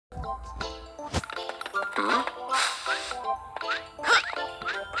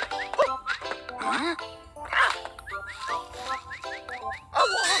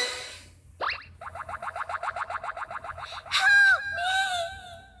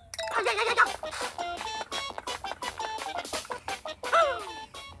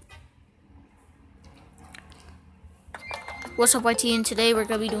What's up, YT? And today we're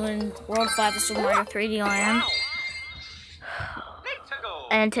gonna be doing World 5 of Super Mario 3D Land.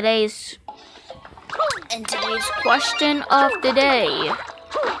 And today's question of the day: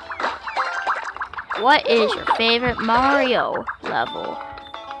 what is your favorite Mario level?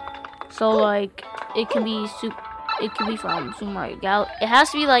 So like, it can be from Super Mario Galaxy. It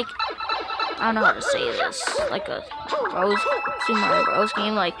has to be like, I don't know how to say this, like a Super Mario Bros.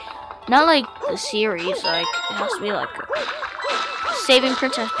 Game, like not like the series. Like it has to be like a Saving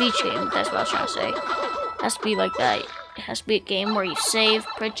Princess Peach game. That's what I was trying to say. It has to be like that. It has to be a game where you save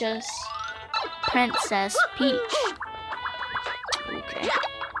Princess Peach. Okay.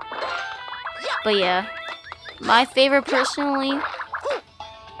 But yeah, my favorite personally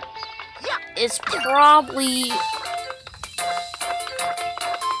is probably,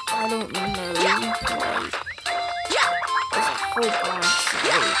 I don't know, like, there's a whole bunch.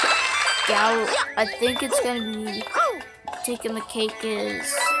 Like, I think it's gonna be taking the cake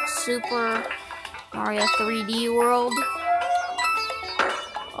is Super Mario 3D World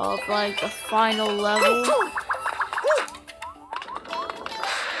of like the final level,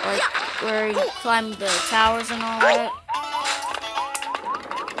 like where you climb the towers and all that.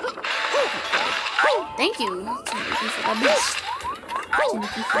 Thank you, Timothy, for that boost.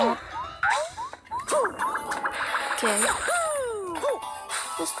 Timothy, for okay.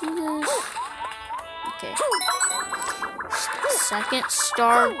 Let's do this. Okay. Second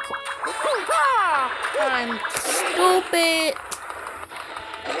star. I'm stupid.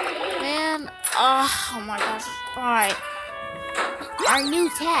 Man. Oh my gosh. Alright. Our new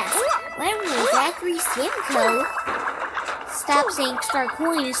task. When will Zachary Simcoe stop saying Star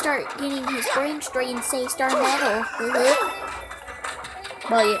Coin and start getting his brain straight and say Star Metal?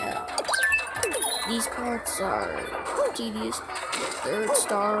 But yeah. These parts are tedious. Third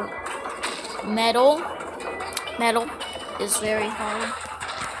star. Metal is very hard.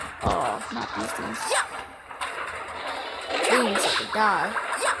 Oh, not these things. Boom, so I could die.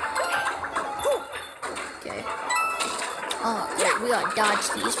 Okay. Oh, great. We gotta dodge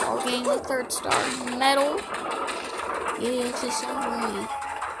these while getting the third star. Metal. Yeah, it's the same way.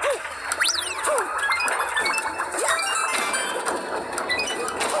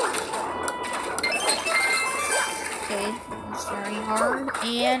 Okay, it's very hard.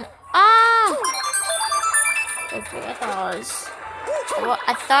 And okay,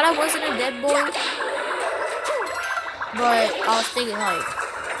 I thought I wasn't a dead boy, but I was thinking like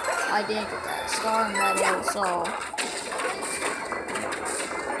I didn't get that star medal, so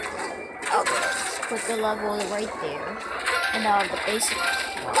okay, let's put the level right there, and now the basic.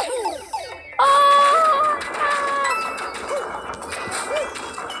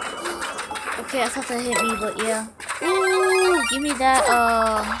 Okay, I thought that hit me, but yeah. Ooh, give me that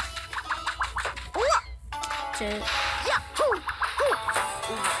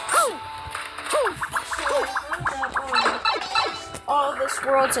all this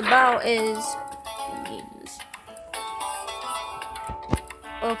world's about is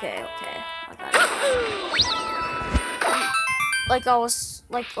okay, I got it. Like I was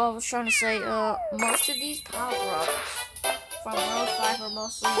trying to say, most of these power-ups from World 5 are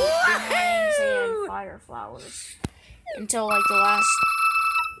mostly boomerangs and fire flowers until like the last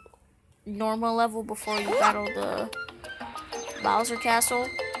normal level before you battle the Bowser Castle.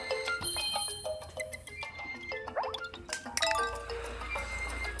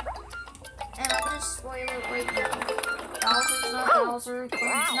 And I'll just spoil it right now. Bowser's not Bowser, but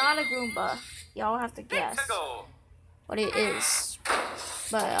he's not a Goomba. Y'all have to guess what it is.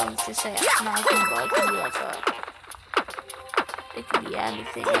 But I'll just say it's not a Goomba. It could be like it could be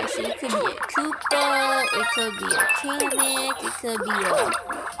anything. Actually, it could be a Koopa, it could be a Kamek, it could be a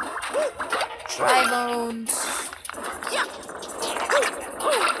Tribones.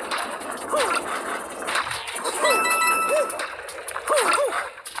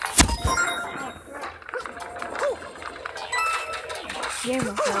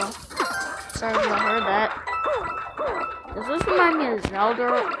 Camera fell. Sorry if I heard that. Does this remind me of Zelda,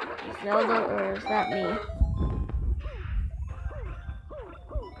 or is that me?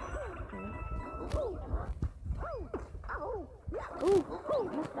 Ooh,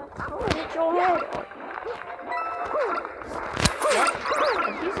 hit your head. Yeah,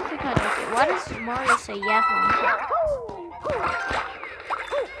 these are kind of okay. Why does Mario say yeah for me?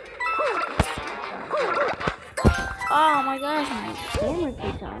 Oh my gosh, my camera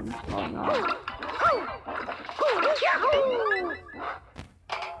keeps on falling off.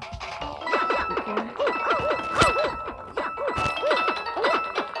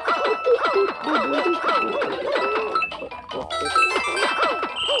 Okay.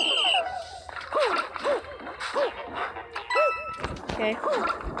 Okay.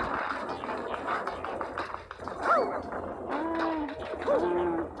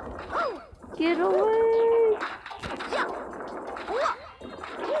 Get away!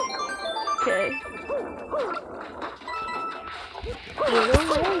 Okay. Get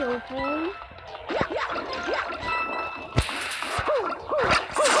away, okay?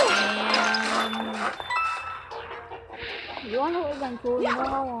 And you wanna know what's been cool? You know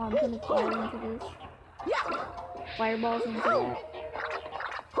how I'm gonna fire into this? Fireballs into that?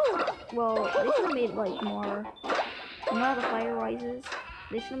 Well, they should have made like more. You know how the fire rises?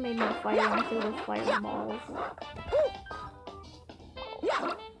 They should have made more fire instead of fireballs.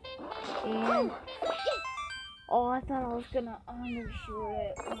 And oh, I thought I was gonna undershoot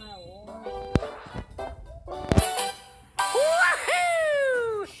it. My lord.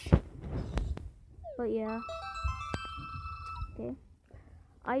 But yeah. Okay.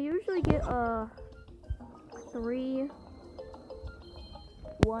 I usually get 3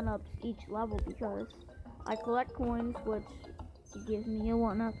 1-ups each level because I collect coins, which gives me a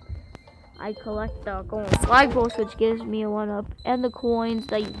 1-up. I collect the golden flagpoles, which gives me a 1-up, and the coins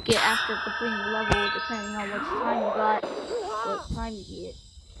that you get after completing the level, depending on what time you got, what time you get.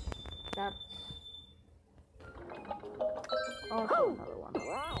 That's also another 1-up.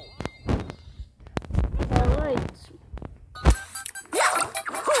 Alright.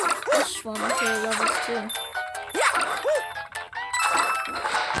 This one for levels too.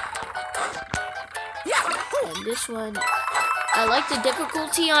 And this one, I like the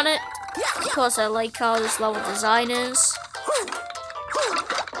difficulty on it because I like how this level design is.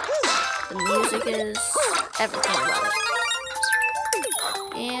 The music is, everything about it.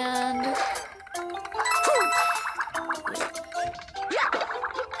 And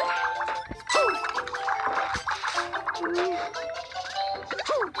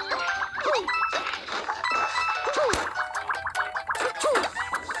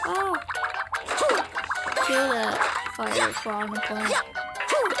kill that fire frog plant.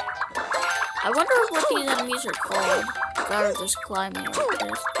 I wonder what these enemies are called. Gotta just climbing like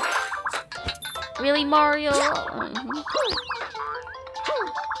this. Really, Mario?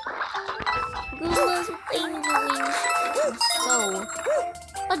 Goombas with angel wings. So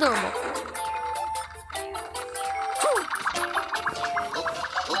adorable.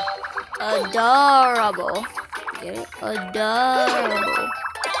 Adorable. Get it? Adorable.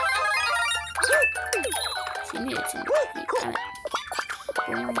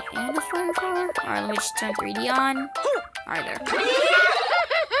 And a fire power. Alright, let me just turn 3D on. Alright, there.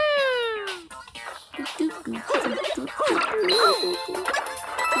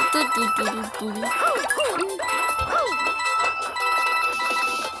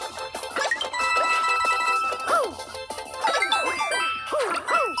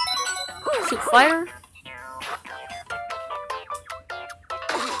 Shoot fire.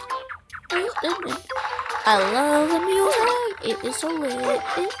 I love the music. It is so lit.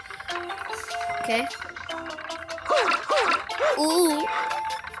 Okay. Ooh.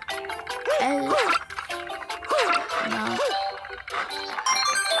 No.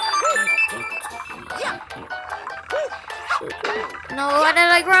 No, why did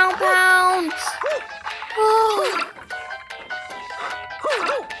I ground pound? Oh.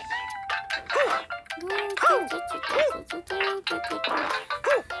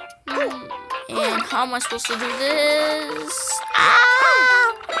 And how am I supposed to do this?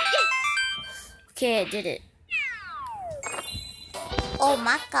 Ah! Okay, I did it. Oh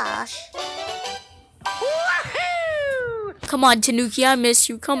my gosh. Come on, Tanuki, I miss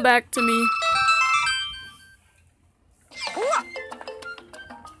you. Come back to me.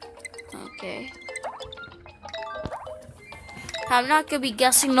 Okay. I'm not gonna be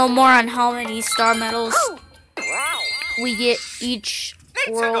guessing no more on how many star medals we get each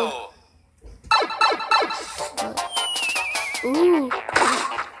world. Ooh.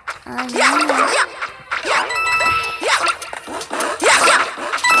 I know.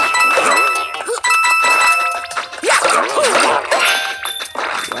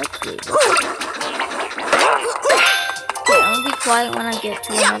 I'll be quiet when I get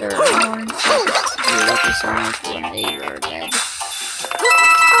to another one. So you lucky sound like when they are dead.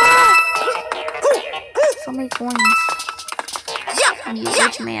 So many coins. I'll be a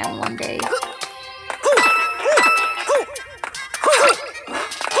rich man one day.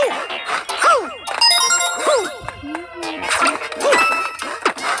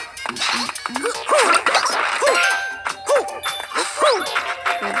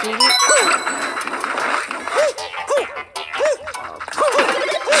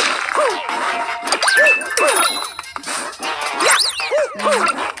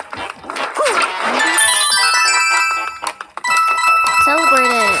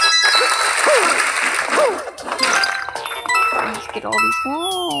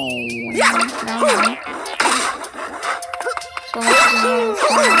 Oh, no. So much more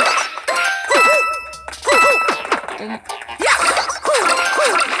fun. Dang it.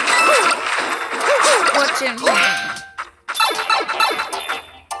 What's in here?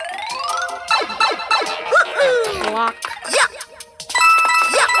 Block.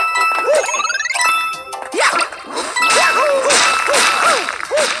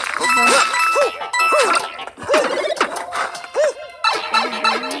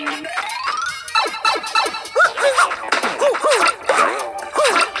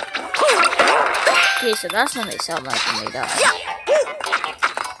 Okay, so that's when they sound like when they die.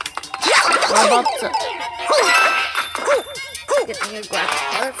 How about the... Get me a grab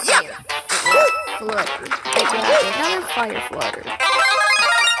another fire flutter. I got another fire flutter.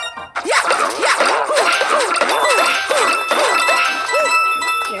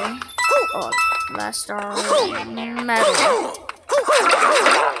 Okay. Oh, last star metal.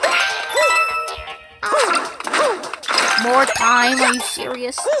 More time? Are you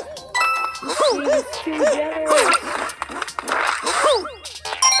serious? It's too generous.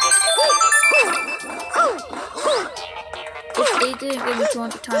 If they didn't give me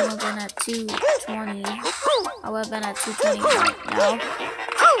 200 time, I would have been at 220. I would have been at 220 right now.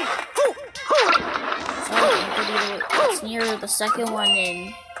 So it's near the second one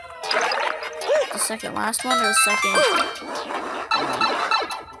in the second last one or the second.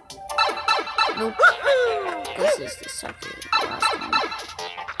 Nope. This is the second last one.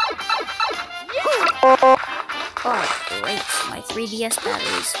 Oh, great. My 3DS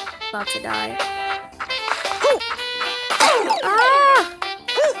battery's about to die. Ah!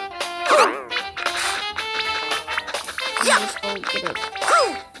 Just go get a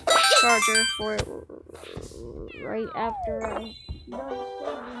charger for it right after I'm done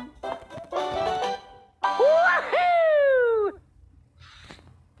saving. Woohoo!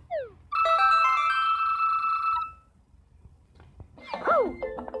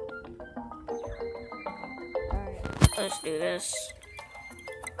 Let's do this.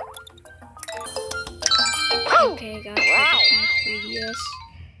 Okay, guys, I got my 3DS.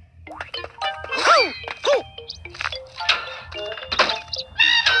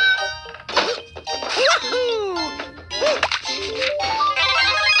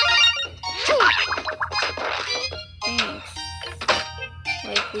 Thanks.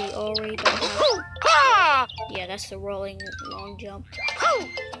 Like we already don't have. Yeah, that's the rolling long jump.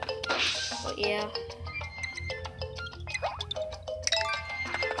 But yeah.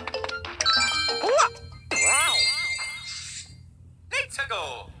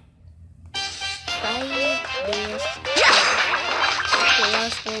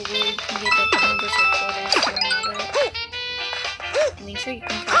 I mean, sure you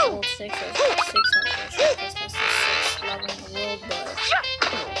can try World 6 or 6 on first because that's the 6th level in the world, but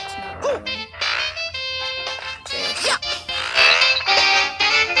it's not really.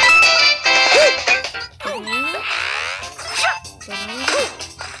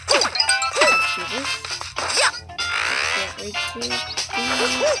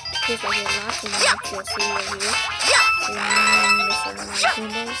 If I get locked in the next, you'll see right here. So when I need a certain amount of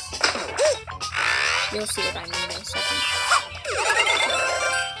Goombas, you'll see what I mean in a second.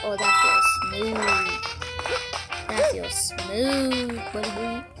 Oh, that feels smooth. That feels smooth,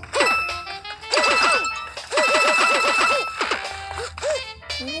 baby.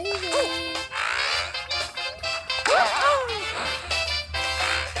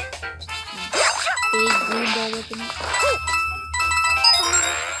 Big Goomba looking.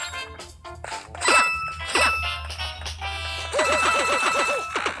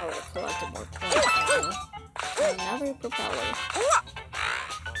 Another propeller.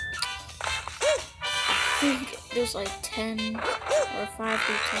 I think there's like 10 or 5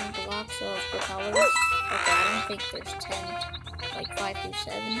 through 10 blocks of propellers. Okay, I don't think there's 10, like 5 through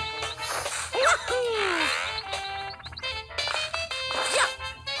 7.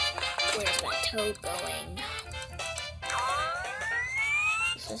 Where's that toad going?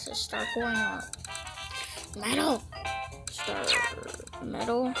 Is this a star going on? Metal! Star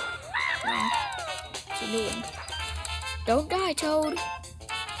metal? No. What's he doing? Don't die, Toad!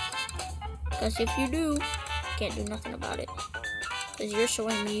 Because if you do, you can't do nothing about it. Because you're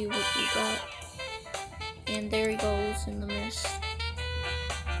showing me what you got. And there he goes in the mist.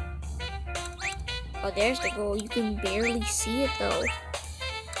 Oh, there's the goal. You can barely see it, though.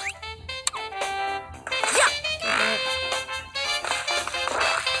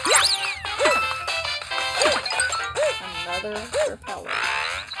 Another propeller.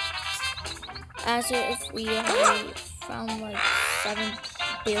 As if we already found like 7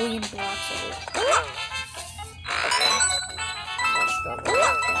 billion blocks of it. Okay.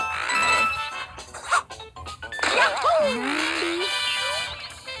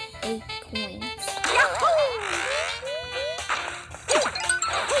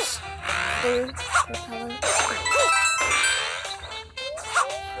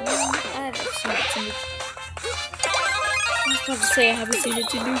 I haven't seen it to me. I was about to say I haven't seen it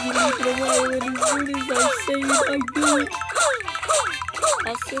to Nuki Leaf in a while, and as soon as I say it, I do it.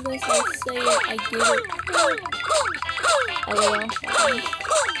 As soon as I say it, I get it. LOL.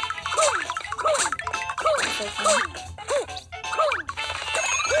 That's so funny.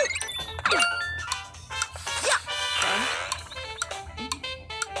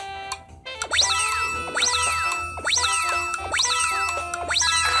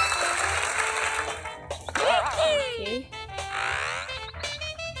 Okay.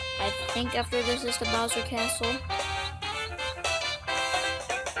 I think after this is the Bowser Castle.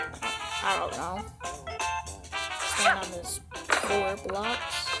 I don't know. Stand on this 4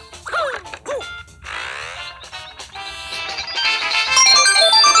 blocks.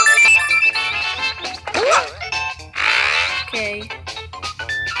 Okay.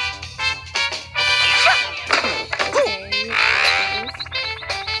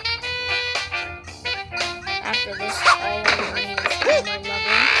 After this, all I need is one more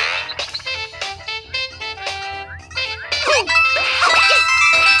level.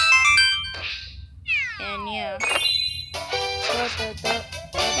 And yeah.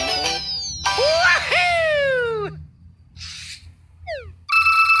 Woohoo!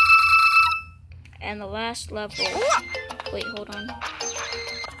 And the last level. Wait, hold on.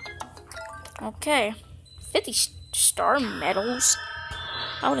 Okay. 50 star medals.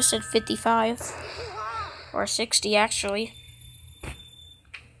 I would have said 55. Or 60 actually.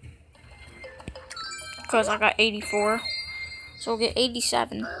 Because I got 84. So we'll get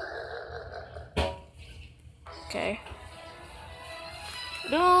 87. Okay.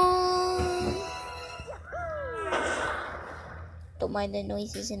 No. Don't mind the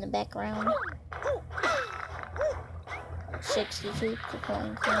noises in the background. 62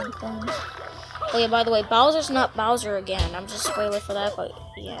 coins. Oh yeah, by the way, Bowser's not Bowser again. I'm just spoiling for that, but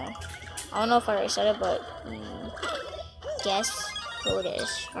yeah. I don't know if I already said it, but guess who it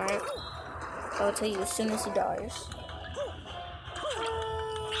is. Alright. I'll tell you as soon as he dies.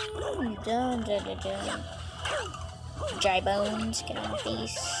 Dun, dun, dun, dun. Dry bones, get on my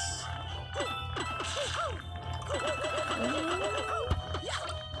face.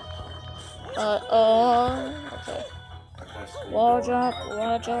 Okay. Wall jump,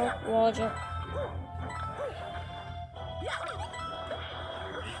 wall jump, wall jump.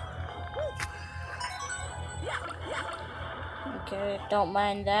 Okay, don't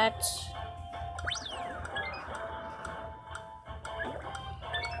mind that.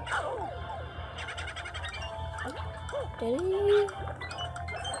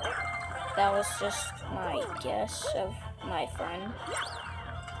 That was just my guess of my friend.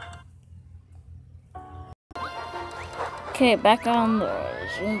 Okay, back on the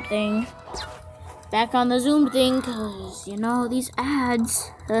Zoom thing. Back on the Zoom thing, cause you know these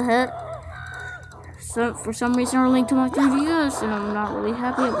ads. So for some reason are linked to my 3DS, and I'm not really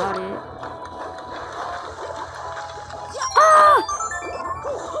happy about it. Ah!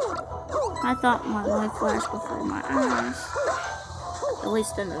 I thought my life flashed before my eyes. At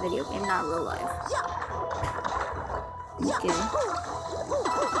least in the video game, not real life. Okay.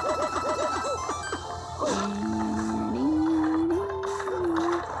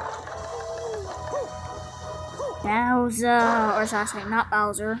 Bowser, or should I say not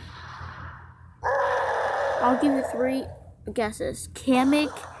Bowser. I'll give you 3 guesses.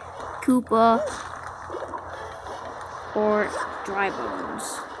 Kamek, Koopa, or Dry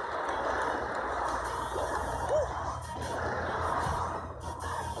Bones.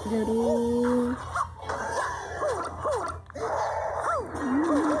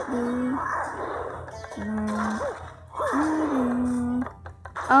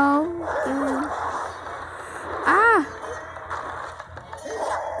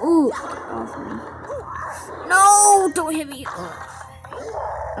 Ooh, awesome. No, don't hit me.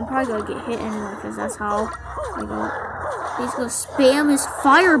 I'm probably gonna get hit anyway, because that's how I go. He's gonna spam his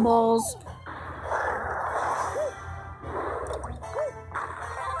fireballs.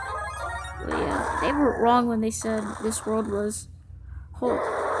 But yeah, they were wrong when they said this world was whole.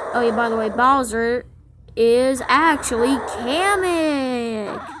 Oh yeah, by the way, Bowser is actually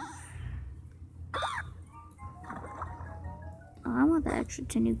Kamek. I want the extra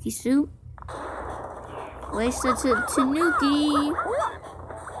Tanuki suit. Wasted to Tanuki.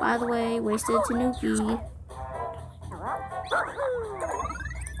 By the way, wasted Tanuki.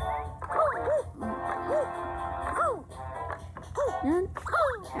 And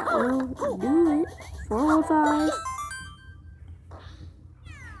that will do it. 405.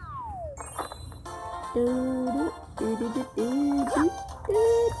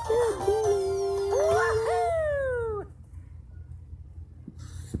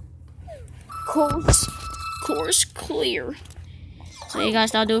 Course clear. So, hey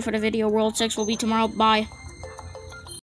guys, that'll do it for the video. World 6 will be tomorrow. Bye.